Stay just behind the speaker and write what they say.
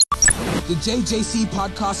the JJC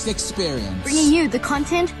Podcast Experience. Bringing you the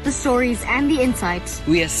content, the stories, and the insights.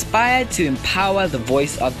 We aspire to empower the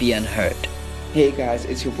voice of the unheard. Hey guys,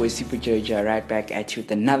 it's your boy Super Joja right back at you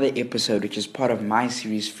with another episode which is part of my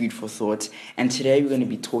series Food for Thought. And today we're going to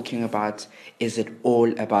be talking about, is it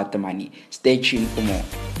all about the money? Stay tuned for more.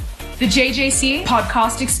 The JJC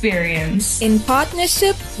Podcast Experience. In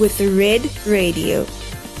partnership with the Red Radio.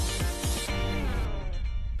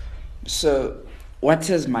 So, what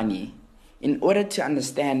is money? In order to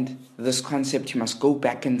understand this concept, you must go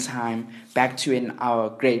back in time, back to when our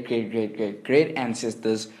great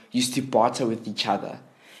ancestors used to barter with each other.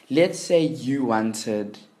 Let's say you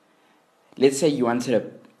wanted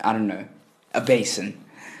a basin.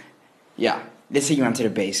 Yeah, let's say you wanted a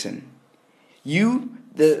basin.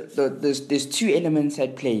 There's two elements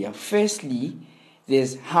at play here. Firstly,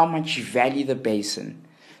 there's how much you value the basin.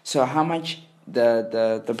 So how much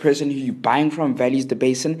the person who you're buying from values the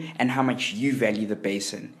basin and how much you value the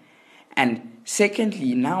basin. And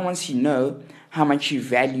secondly, now once you know how much you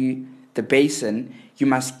value the basin, you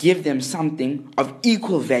must give them something of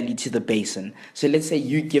equal value to the basin. So let's say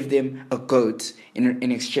you give them a goat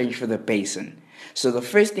in exchange for the basin. So the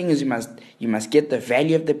first thing is you must get the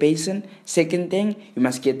value of the basin. Second thing, you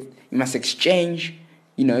must exchange.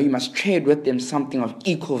 You must trade with them something of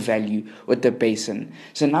equal value with the basin.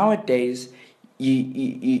 So nowadays,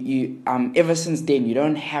 you ever since then, you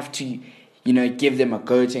don't have to, give them a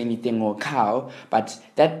goat or anything or a cow, but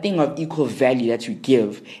that thing of equal value that you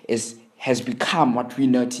give has become what we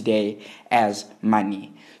know today as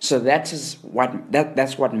money. So that's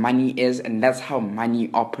what money is, and that's how money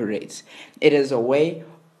operates. It is a way,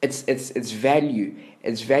 it's value.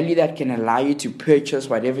 It's value that can allow you to purchase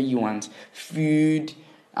whatever you want. Food,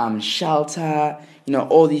 shelter,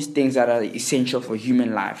 all these things that are essential for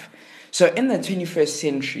human life. So in the 21st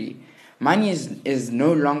century, money is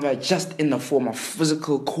no longer just in the form of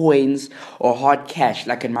physical coins or hard cash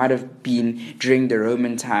like it might have been during the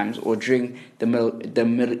Roman times or during the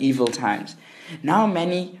medieval times. Now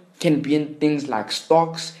money can be in things like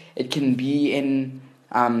stocks, it can be in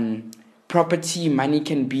property, money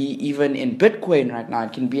can be even in Bitcoin right now,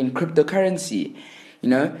 it can be in cryptocurrency.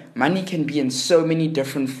 Money can be in so many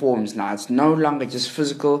different forms now. It's no longer just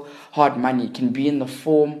physical hard money. It can be in the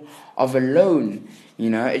form of a loan.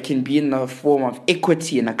 It can be in the form of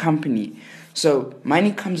equity in a company. So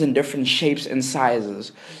money comes in different shapes and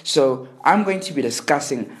sizes. So I'm going to be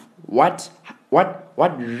discussing what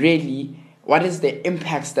is the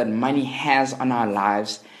impacts that money has on our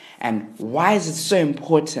lives, and why is it so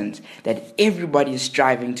important that everybody is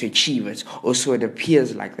striving to achieve it, or so it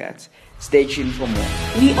appears like that. Stay tuned for more.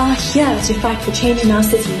 We are here to fight for change in our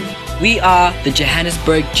city. We are the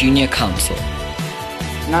Johannesburg Junior Council.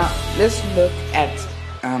 Now, let's look at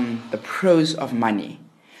the pros of money.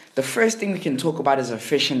 The first thing we can talk about is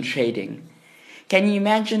efficient trading. Can you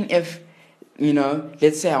imagine if,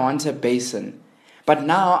 let's say I want a basin, but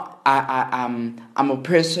now I'm a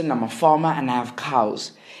person, I'm a farmer, and I have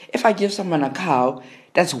cows. If I give someone a cow,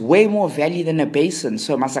 that's way more value than a basin.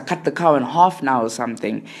 So must I cut the cow in half now or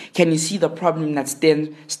something? Can you see the problem that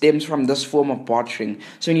stems from this form of bartering?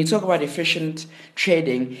 So when you talk about efficient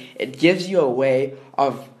trading, it gives you a way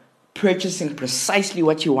of purchasing precisely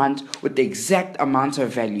what you want with the exact amount of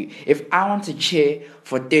value. If I want a chair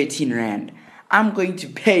for 13 Rand, I'm going to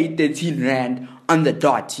pay 13 Rand on the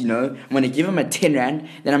dot, I'm going to give him a 10 Rand,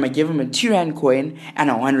 then I'm going to give him a 2 Rand coin and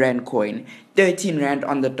a 1 Rand coin. 13 Rand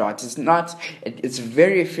on the dot. It's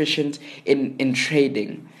very efficient in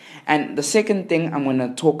trading. And the second thing I'm going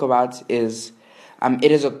to talk about is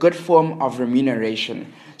it is a good form of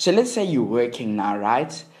remuneration. So let's say you're working now,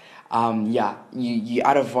 right? You're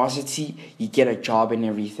out of varsity, you get a job and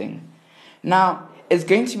everything. Now, it's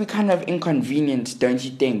going to be kind of inconvenient, don't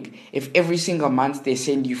you think, if every single month they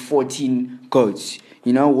send you 14 goats.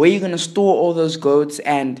 Where are you going to store all those goats?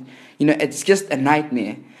 And, it's just a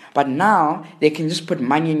nightmare. But now they can just put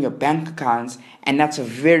money in your bank accounts, and that's a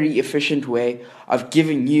very efficient way of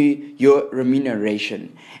giving you your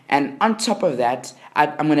remuneration. And on top of that,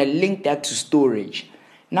 I'm going to link that to storage.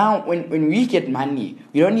 Now, when we get money,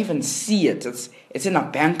 we don't even see it. It's in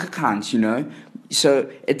our bank account, So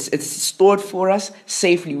it's stored for us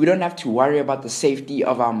safely. We don't have to worry about the safety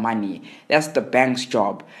of our money. That's the bank's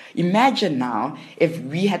job. Imagine now if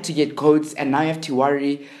we had to get goats and now you have to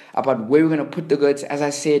worry about where we're going to put the goats, as I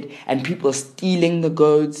said, and people stealing the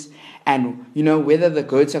goats, and whether the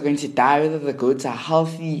goats are going to die, whether the goats are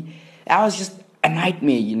healthy. That was just a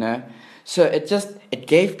nightmare, So it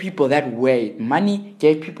gave people that way. Money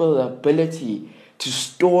gave people the ability to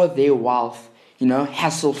store their wealth,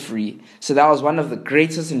 hassle-free. So that was one of the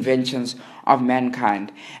greatest inventions of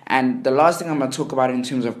mankind. And the last thing I'm going to talk about in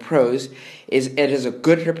terms of pros is it is a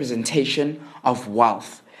good representation of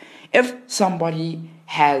wealth. If somebody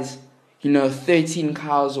has, 13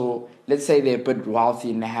 cows, or let's say they're a bit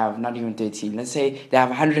wealthy and they have not even 13. Let's say they have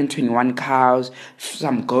 121 cows,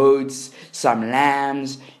 some goats, some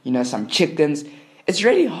lambs, some chickens. It's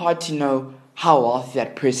really hard to know how wealthy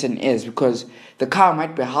that person is, because the cow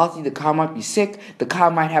might be healthy, the cow might be sick, the cow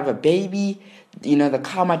might have a baby, the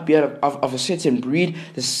cow might be of a certain breed.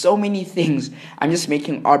 There's so many things. I'm just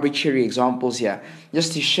making arbitrary examples here,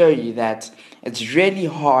 just to show you that it's really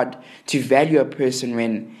hard to value a person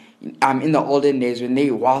when in the olden days when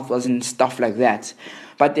their wealth wasn't stuff like that.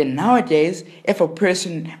 But then nowadays, if a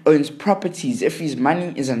person owns properties, if his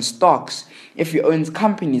money is in stocks, if he owns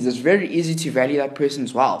companies, it's very easy to value that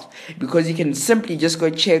person's wealth, because you can simply just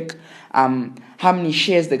go check how many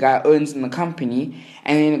shares the guy owns in the company,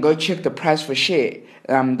 and then go check the price for share,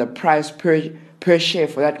 the price per share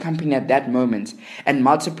for that company at that moment, and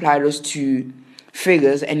multiply those two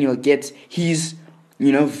figures, and you'll get his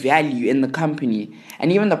value in the company.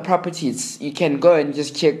 And even the properties, you can go and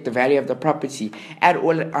just check the value of the property, add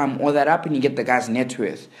all that up, and you get the guy's net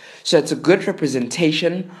worth. So it's a good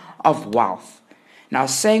representation of wealth. Now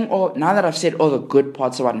that I've said all the good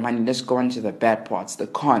parts about money, let's go on to the bad parts, the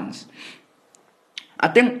cons. I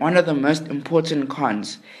think one of the most important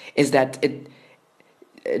cons is that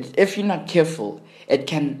if you're not careful, it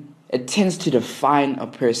tends to define a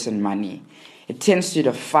person, money. It tends to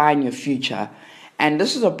define your future. And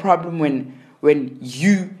this is a problem when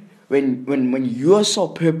your sole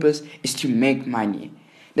purpose is to make money.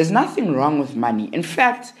 There's nothing wrong with money. In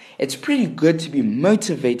fact, it's pretty good to be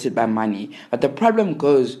motivated by money. But the problem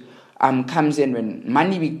comes in when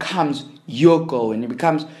money becomes your goal and it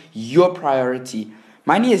becomes your priority.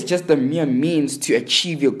 Money is just the mere means to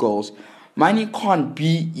achieve your goals. Money can't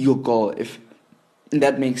be your goal, if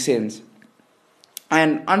that makes sense.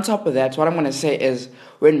 And on top of that, what I'm going to say is,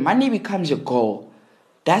 when money becomes your goal,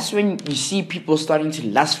 that's when you see people starting to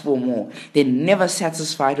lust for more. They're never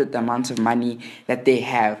satisfied with the amount of money that they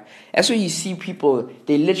have. That's when you see people,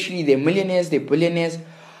 they're millionaires, they're billionaires,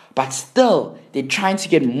 but still they're trying to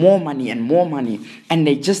get more money, and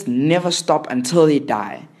they just never stop until they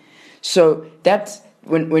die. So that's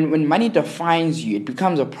when money defines you, it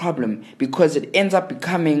becomes a problem, because it ends up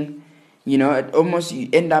becoming,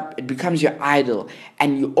 it becomes your idol,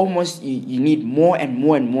 and you need more and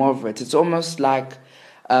more and more of it. It's almost like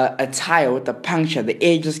a tire with a puncture. The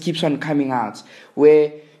air just keeps on coming out,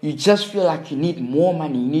 where you just feel like you need more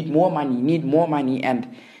money, and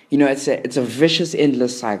it's a vicious,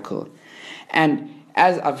 endless cycle. And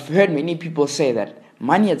as I've heard many people say, that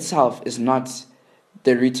money itself is not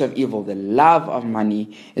the root of evil. The love of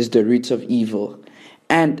money is the root of evil.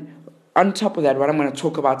 And on top of that, what I'm going to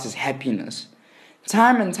talk about is happiness.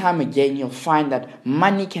 Time and time again, you'll find that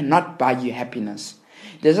money cannot buy you happiness.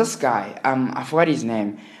 There's this guy, I forgot his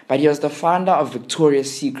name, but he was the founder of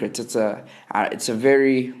Victoria's Secret. It's a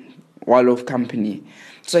very well-off company.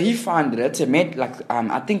 So he founded it. It made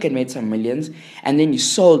I think it made some millions, and then he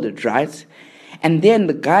sold it, right? And then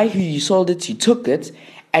the guy who he sold it to took it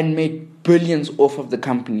and made billions off of the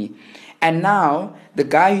company. And now the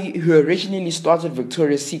guy who originally started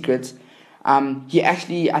Victoria's Secret, he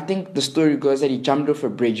actually, I think the story goes that he jumped off a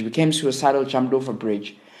bridge, became suicidal, jumped off a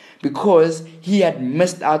bridge, because he had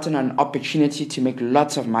missed out on an opportunity to make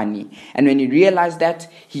lots of money. And when he realized that,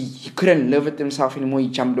 he couldn't live with himself anymore, he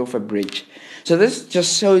jumped off a bridge. So this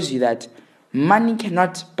just shows you that money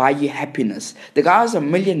cannot buy you happiness. The guy was a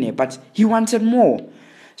millionaire, but he wanted more.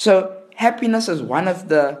 So happiness is one of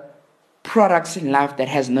the products in life that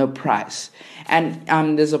has no price.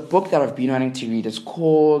 And there's a book that I've been wanting to read. It's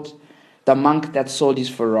called The Monk That Sold His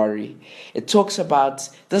Ferrari. It talks about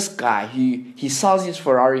this guy who he sells his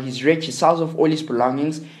Ferrari. He's rich. He sells off all his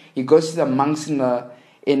belongings. He goes to the monks he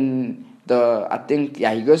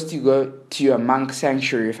goes to go to a monk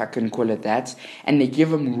sanctuary, if I can call it that, and they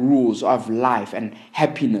give him rules of life and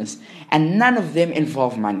happiness, and none of them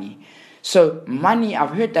involve money. So money,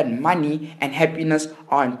 I've heard that money and happiness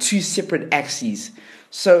are on two separate axes.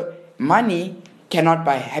 So money cannot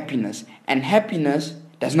buy happiness, and happiness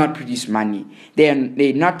does not produce money.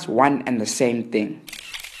 They're not one and the same thing.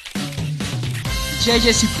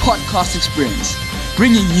 JJC Podcast Experience,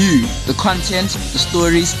 bringing you the content, the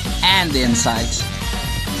stories, and the insights.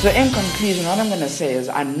 So in conclusion, what I'm going to say is,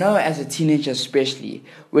 I know as a teenager especially,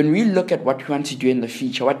 when we look at what we want to do in the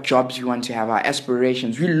future, what jobs we want to have, our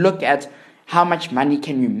aspirations, we look at how much money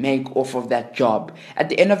can we make off of that job. At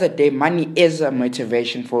the end of the day, money is a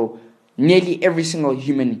motivation for nearly every single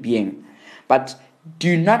human being. But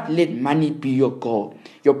do not let money be your goal.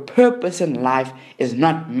 Your purpose in life is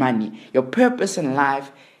not money. Your purpose in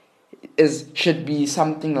life should be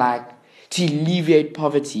something like to alleviate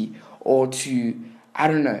poverty or to, I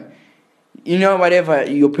don't know, whatever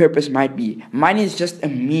your purpose might be. Money is just a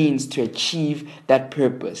means to achieve that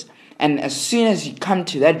purpose. And as soon as you come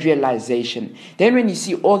to that realization, then when you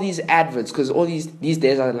see all these adverts, because all these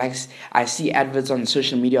days I see adverts on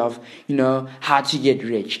social media of, how to get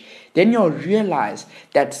rich, then you'll realize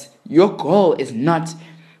that your goal is not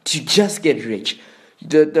to just get rich.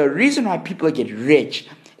 The reason why people get rich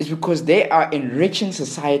is because they are enriching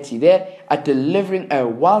society. They are delivering a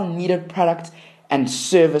well-needed product and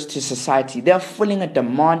service to society. They're filling a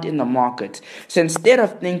demand in the market. So instead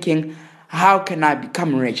of thinking, how can I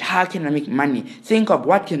become rich? How can I make money? Think of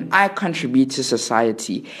what can I contribute to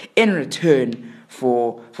society in return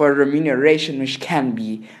for a remuneration which can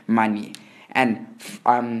be money. And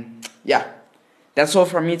that's all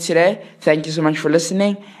from me today. Thank you so much for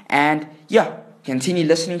listening. And continue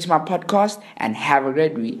listening to my podcast and have a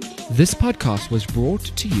great week. This podcast was brought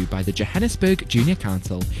to you by the Johannesburg Junior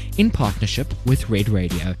Council in partnership with Red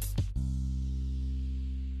Radio.